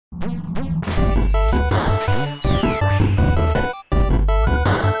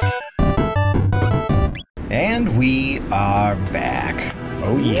are back.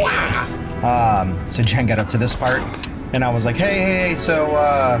 Oh yeah. So Jen got up to this part, and I was like, hey, so,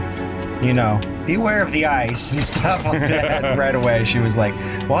 you know, beware of the ice and stuff like that. Right away, she was like,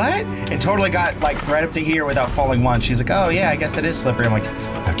 what? And totally got, like, right up to here without falling once. She's like, oh, yeah, I guess it is slippery. I'm like,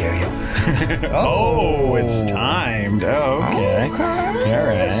 how dare you? Oh, it's timed. Oh, okay. Okay. All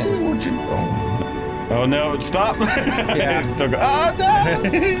right. See what you Oh, no, stop. Yeah. It's still go oh,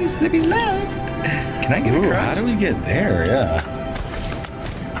 no. Slippy slide. Can I get across? How do we get there? Yeah.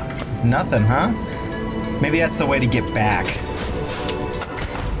 Nothing, huh? Maybe that's the way to get back.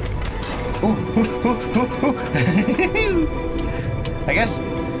 I guess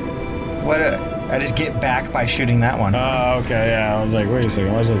I just get back by shooting that one. Oh, okay, yeah. I was like, wait a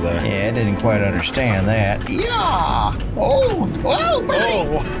second, what's it there? Yeah, I didn't quite understand that. Yeah! Oh! Whoa, birdie!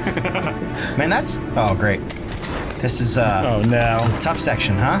 Oh. Man, that's... Oh, great. This is, Oh, no. the tough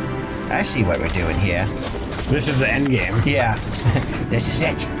section, huh? I see what we're doing here. This is the end game. Yeah. This is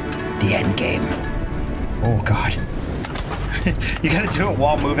it. The end game. Oh, God. You gotta do it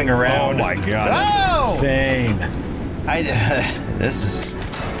while moving around. Oh, my God. Oh! That's insane. This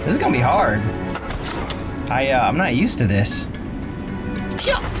is gonna be hard. I'm not used to this.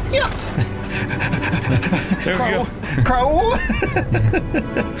 Yeah. There Crow. we go. Crow.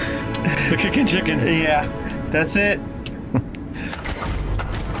 The kicking chicken. Yeah, that's it.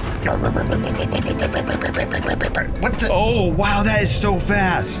 What the? Oh, wow, that is so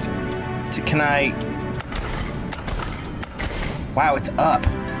fast. Can I? Wow, it's up.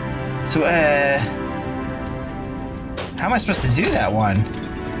 So, how am I supposed to do that one?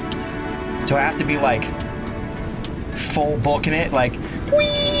 Do I have to be like full bulking it? Like,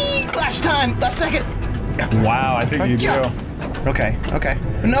 whee! Flash time! Last second! Wow, I think you do. Okay.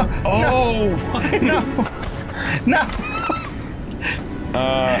 No! Oh! No!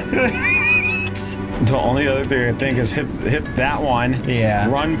 The only other thing I think is hit that one. Yeah.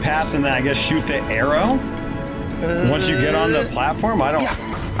 Run past and then I guess shoot the arrow. Once you get on the platform, I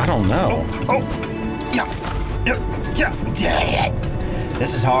don't know. Yeah.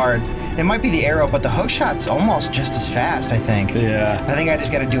 This is hard. It might be the arrow, but the hook shot's almost just as fast, I think. Yeah. I think I just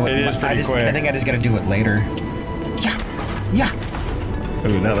gotta do it. It is pretty quick. I think I just gotta do it later. Yeah.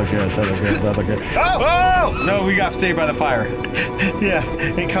 Ooh, another good. Oh! No, we got saved by the fire. Yeah,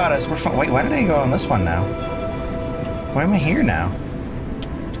 it caught us. We're fine. Wait, why did I go on this one now? Why am I here now?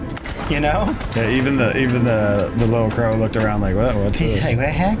 You know? Yeah, even the little crow looked around like, what's He's this? like, what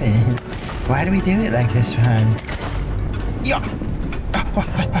happened? Why do we do it like this one? Yeah.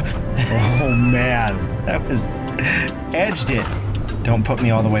 Oh man, That was edged it. Don't put me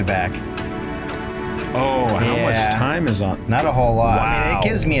all the way back. Oh, how Yeah. much time is on? Not a whole lot. I mean, Wow. it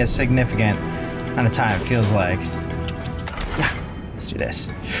gives me a significant amount of time, it feels like. Yeah, let's do this.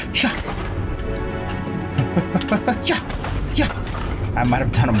 Yeah. Yeah. I might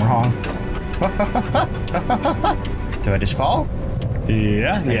have done them wrong. Do I just fall?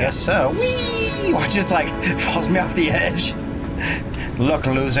 Yeah, I guess so. Whee! Watch, it's like, falls me off the edge. Look,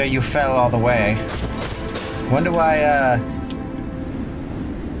 loser, you fell all the way. When do I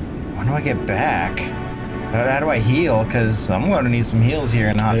get back? How do I heal? Because I'm going to need some heals here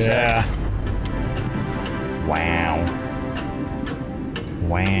in a hot sec. Wow.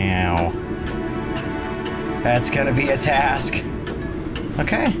 That's going to be a task.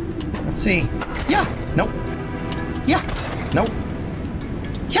 Okay. Let's see. Yeah. Nope. Yeah. Nope.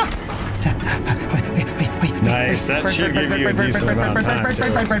 Yeah. Wait. Nice. That should give you a decent amount of time, too.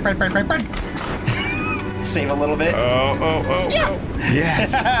 Save a little bit. Oh. Yeah.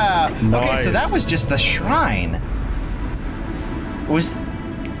 Yes. Okay, so that was just the shrine. Was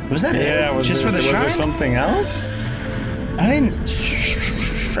that it? Yeah, just for the shrine? Was there something else? I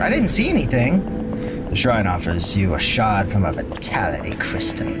didn't see anything. The shrine offers you a shard from a vitality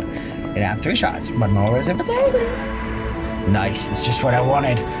crystal. And after 3 shots, 1 more is a vitality. Nice, that's just what I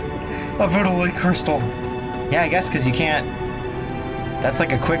wanted. A vitality crystal. Yeah, I guess because you can't. That's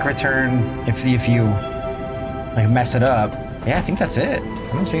like a quick return if you like mess it up. Yeah, I think that's it.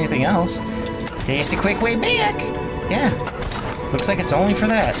 I don't see anything else. Just a quick way back. Yeah. Looks like it's only for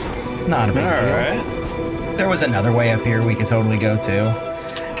that. Not a big deal. Alright. There was another way up here we could totally go to.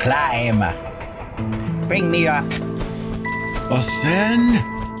 Climb. Bring me up. Ascend.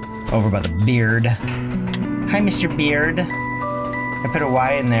 Over by the beard. Hi, Mr. Beard. I put a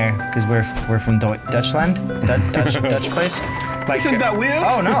Y in there because we're from Dutchland, Dutch place. Like, Isn't that weird?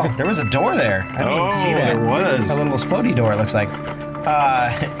 Oh no, there was a door there. I didn't even see that. There was a little explodey door. It looks like.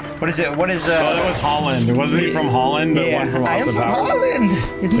 What is it? What is? Oh, that was Holland. Wasn't he from Holland? The one from I am Austin from Powers? Holland.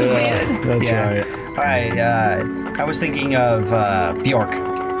 Isn't this weird? That's right. All right. I was thinking of Bjork.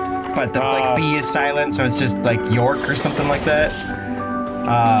 but the like B is silent, so it's just like York or something like that.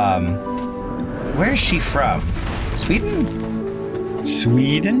 Where is she from? Sweden?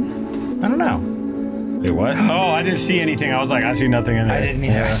 Sweden? I don't know. Wait, what? Oh, I didn't see anything. I was like, I see nothing in there. I didn't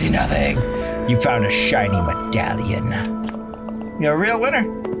either. I see nothing. You found a shiny medallion. You're a real winner.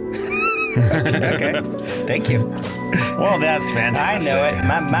 Okay. Thank you. Well, that's fantastic. I know it.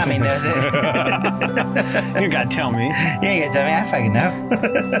 My mommy knows it. You gotta tell me. Yeah, you gotta tell me. I fucking know.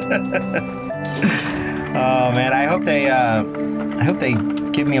 Oh man, I hope they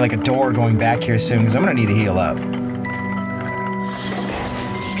give me like a door going back here soon, because I'm gonna need to heal up.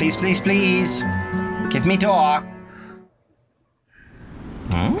 Please, please, please. Give me door.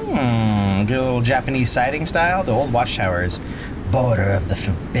 Get a little Japanese siding style. The Old Watchtowers, border of the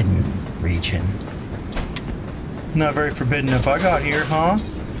forbidden region. Not very forbidden if I got here, huh?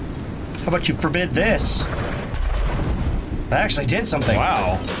 How about you forbid this? That actually did something.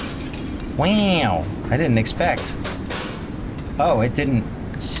 Wow. Wow. I didn't expect. Oh, it didn't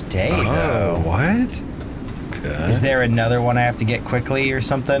stay though. What? Okay. Is there another one I have to get quickly or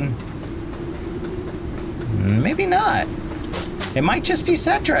something? Maybe not. It might just be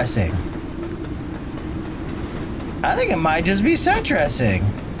set dressing. I think it might just be set dressing.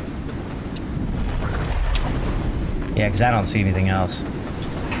 Yeah, because I don't see anything else.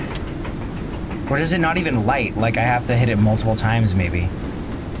 Or does it not even light? Like I have to hit it multiple times maybe.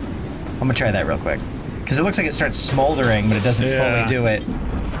 I'm gonna try that real quick. Because it looks like it starts smoldering, but it doesn't fully do it.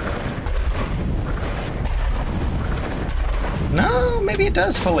 No, maybe it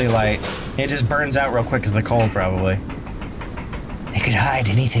does fully light. It just burns out real quick because of the cold, probably. They could hide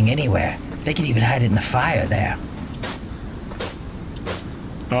anything anywhere. They could even hide it in the fire there.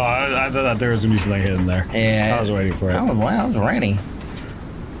 Oh, I thought there was going to be something hidden there. Yeah. I was waiting for it. Oh, well, I was ready.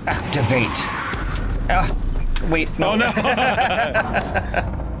 Activate. Wait, no. Oh, no.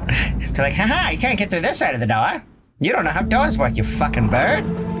 They're like, haha, you can't get through this side of the door. You don't know how doors work, you fucking bird.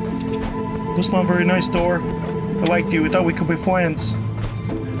 That's not a very nice door. I liked you. I thought we could be friends.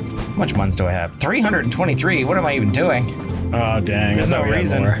 How much ones do I have? 323. What am I even doing? Oh, dang. There's no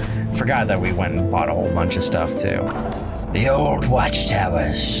reason. Forgot that we went and bought a whole bunch of stuff, too. The Old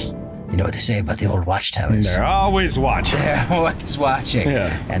Watchtowers. You know what they say about the Old Watchtowers? They're always watching. They're always watching.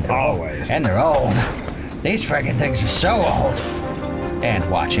 Yeah, and they're always. And they're old. These friggin' things are so old. And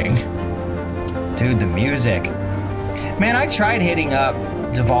watching. Dude, the music. Man, I tried hitting up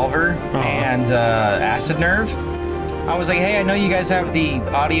Devolver and Acid Nerve. I was like, hey, I know you guys have the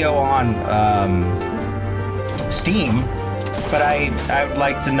audio on Steam, but I would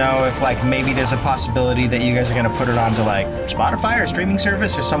like to know if like maybe there's a possibility that you guys are gonna put it onto like Spotify or streaming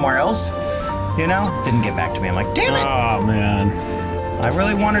service or somewhere else. You know? Didn't get back to me. I'm like, damn it! Oh man. I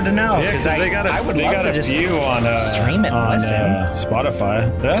really wanted to know because I would love to just stream it and listen. Spotify.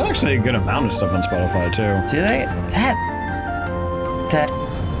 They have actually a good amount of stuff on Spotify too. Do they?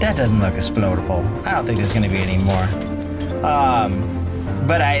 That doesn't look explodable. I don't think there's gonna be any more.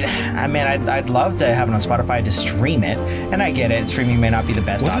 But I'd love to have it on Spotify to stream it, and I get it. Streaming may not be the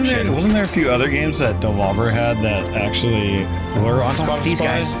best option. Wasn't there a few other games that Devolver had that actually were on Spotify? These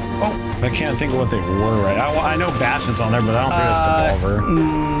guys. Oh, I can't think of what they were. Right. I know Bastion's on there, but I don't think it's Devolver.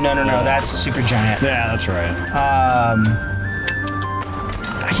 No. That's Supergiant. Yeah, that's right.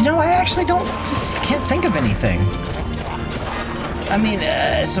 You know, I actually can't think of anything. I mean,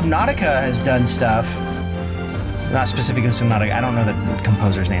 Subnautica has done stuff. Not specifically Subnautica. I don't know the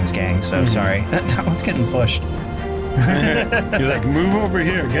composer's names, gang, so sorry. That one's getting pushed. He's like, move over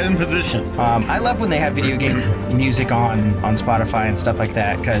here, get in position. I love when they have video game music on Spotify and stuff like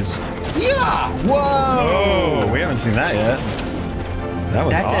that, because, yeah! Whoa! Oh, we haven't seen that yet. That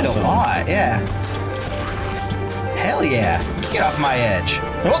was awesome. Did a lot, yeah. Hell yeah. Get off my edge.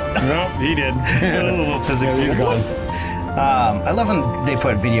 Oh. Nope, he did. A little physics. He's gone. I love when they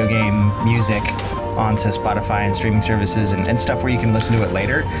put video game music onto Spotify and streaming services and stuff where you can listen to it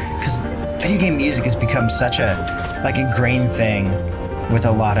later, because video game music has become such a ingrained thing with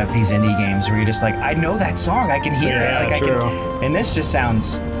a lot of these indie games where you're just like, I know that song, I can hear it. Like true. And this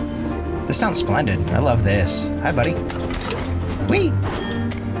sounds splendid. I love this. Hi, buddy. Whee!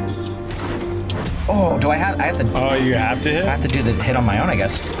 Oh, I have to? Oh, you have to hit? I have to do the hit on my own, I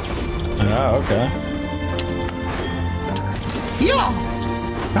guess. Oh, okay. Yeah!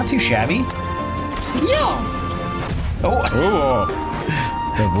 Not too shabby. Yeah! Oh! Oh!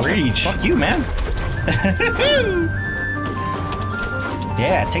 The reach. Fuck you, man.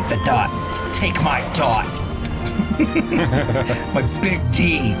 Yeah, take the dot. Take my dot. My big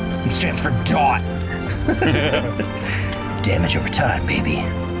D. It stands for dot. Damage over time, baby.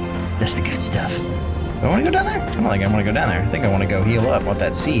 That's the good stuff. Do I want to go down there? I don't think I want to go down there. I think I want to go heal up with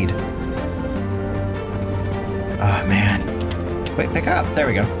that seed. Oh, man. Wait, pick up. There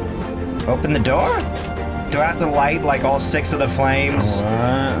we go. Open the door? Do I have to light, like, all 6 of the flames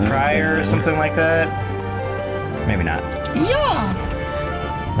prior or something like that? Maybe not. Yeah!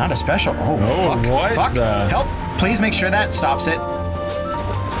 Not a special. Oh, fuck. What? Fuck. Help. Please make sure that stops it.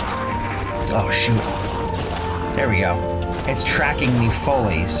 Oh, shoot. There we go. It's tracking me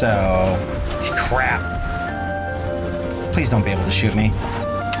fully, so... Crap. Please don't be able to shoot me.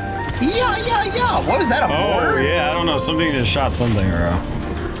 Yeah. What was that, a mortar? Oh, yeah, I don't know. Something just shot something around.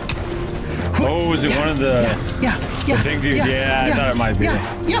 Oh, was it one of the... Yeah. The big dude? Yeah, I thought it might be.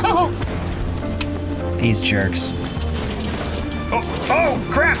 Yeah. These jerks. Oh,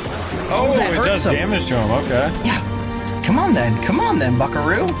 crap. Oh, that it hurts does them. damage to him. Okay. Yeah. Come on, then,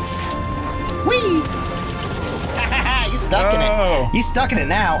 buckaroo. Whee! You stuck in it. You stuck in it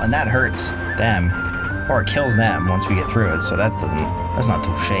now, and that hurts them. Or it kills them once we get through it, so that's not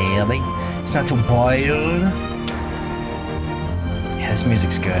too shabby. It's not too bad. Yeah, this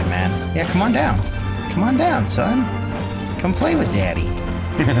music's good, man. Yeah, come on down. Come on down, son. Come play with Daddy.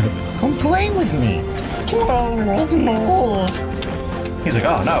 Come play with me. Oh, no. He's like,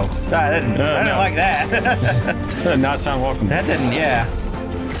 oh, no. I didn't like that. That did not sound welcome. That didn't, yeah.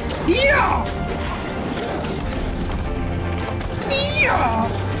 Yeah! Yeah!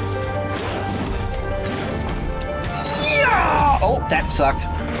 Yeah! Oh, that's fucked.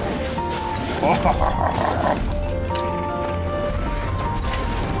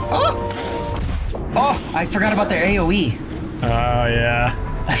 Oh, I forgot about their AoE. Oh, yeah.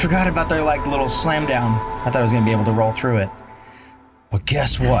 I forgot about their, like, little slam down. I thought I was going to be able to roll through it. But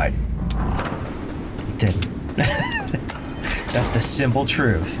guess what? It didn't. That's the simple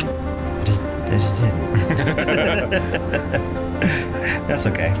truth. I just didn't. That's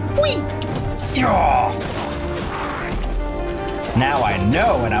okay. Whee! Oh. Now I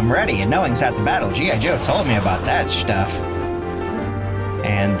know when I'm ready, and knowing's half the battle. G.I. Joe told me about that stuff.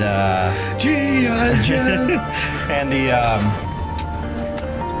 And, G.I. Joe! And the,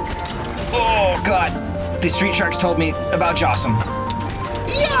 oh, God. The Street Sharks told me about Jossum.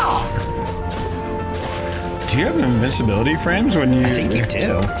 Yeah! Do you have invincibility frames when you... I think you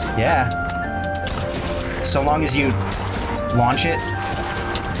do, yeah. So long as you launch it.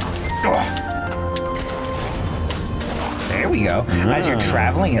 Oh. There we go. As you're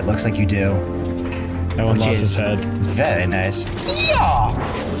traveling, it looks like you do. That one lost his head. Very nice. Yeah!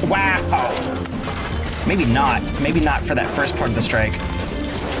 Wow! Maybe not. Maybe not for that first part of the strike.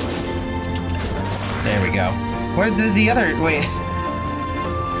 There we go. Where did the other... Wait.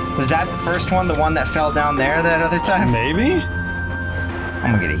 Was that first one the one that fell down there that other time? Maybe?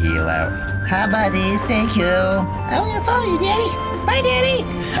 I'm gonna get a heal out. Hi, buddies. Thank you. I'm gonna follow you, Daddy. Bye, Daddy.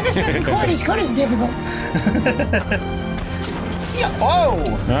 I'm just stuck in quarters. Quarters difficult. Yeah. Oh!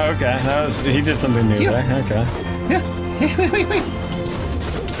 Oh, okay. That was... He did something new there. Okay. Yeah. Wait.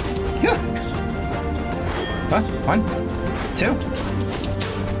 Yeah. What? 1, 2.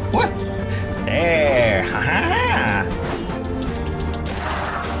 What? There. Ha-ha.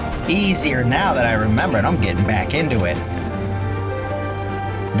 Easier now that I remember it. I'm getting back into it.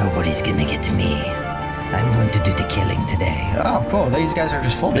 Nobody's gonna get to me. I'm going to do the killing today. Oh, cool. These guys are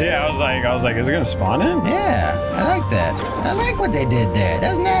just full dead. Yeah, I was like, is it gonna spawn in? Yeah, I like that. I like what they did there.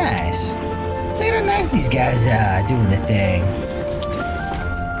 That was nice. Look at how nice these guys are doing the thing.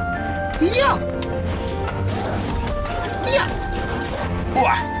 Yeah. Yeah.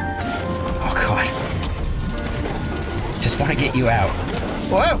 Oh, God. Just want to get you out.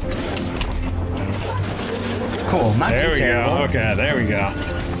 Whoa. Cool, not too terrible. There we go. Okay, there we go.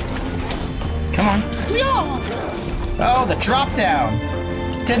 Come on. Oh, the drop down.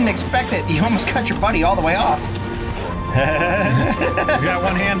 Didn't expect it. You almost cut your buddy all the way off. He's got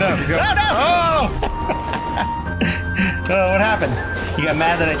one hand up. Oh, no! Oh! Oh, what happened? You got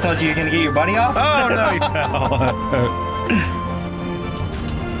mad that I told you you're going to get your buddy off? Oh, no, he fell.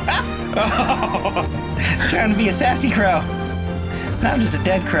 Oh. He's trying to be a sassy crow. Now I'm just a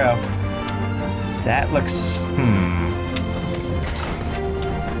dead crow. That looks...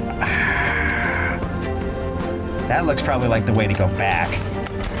 That looks probably like the way to go back.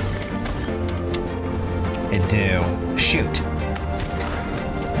 It do. Shoot.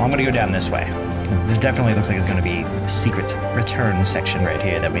 Well, I'm gonna go down this way. This definitely looks like it's gonna be a secret return section right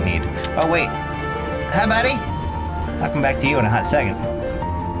here that we need. Oh, wait. Hi, buddy. I'll come back to you in a hot second.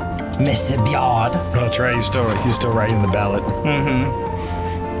 Mr. Bjord. Oh, that's right. He's still writing the ballot.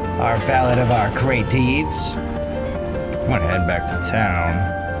 Our ballad of our great deeds. I'm gonna head back to town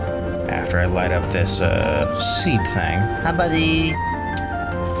after I light up this seed thing. Hi, buddy.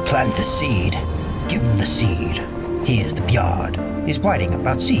 Plant the seed. give him the seed. He is the Bjord. He's writing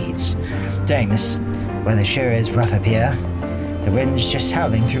about seeds. Dang, this weather sure is rough up here. The wind's just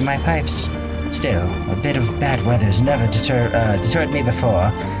howling through my pipes. Still, a bit of bad weather's never deterred me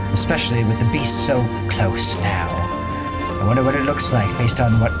before, especially with the beast so close now. I wonder what it looks like based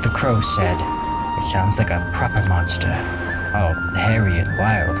on what the crow said. It sounds like a proper monster. Oh, hairy and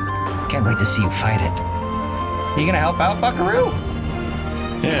wild. Can't wait to see you fight it. You gonna help out, Buckaroo?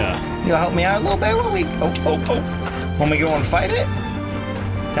 Yeah. You'll help me out a little bit when we when we go and fight it?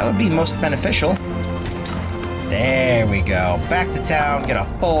 That would be most beneficial. There we go. Back to town, get a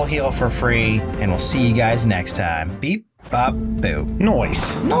full heal for free, and we'll see you guys next time. Beep, bop, boo.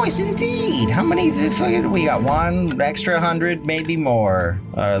 Nice. Nice indeed. How many we got? One extra 100, maybe more.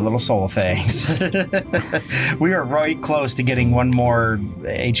 Little soul things. We are right close to getting one more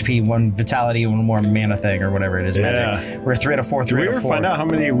HP, one vitality, one more mana thing, or whatever it is. Yeah. Magic. We're 3 out of 4. Did we ever find out how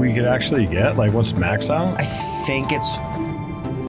many we could actually get? Like, what's max out? I think it's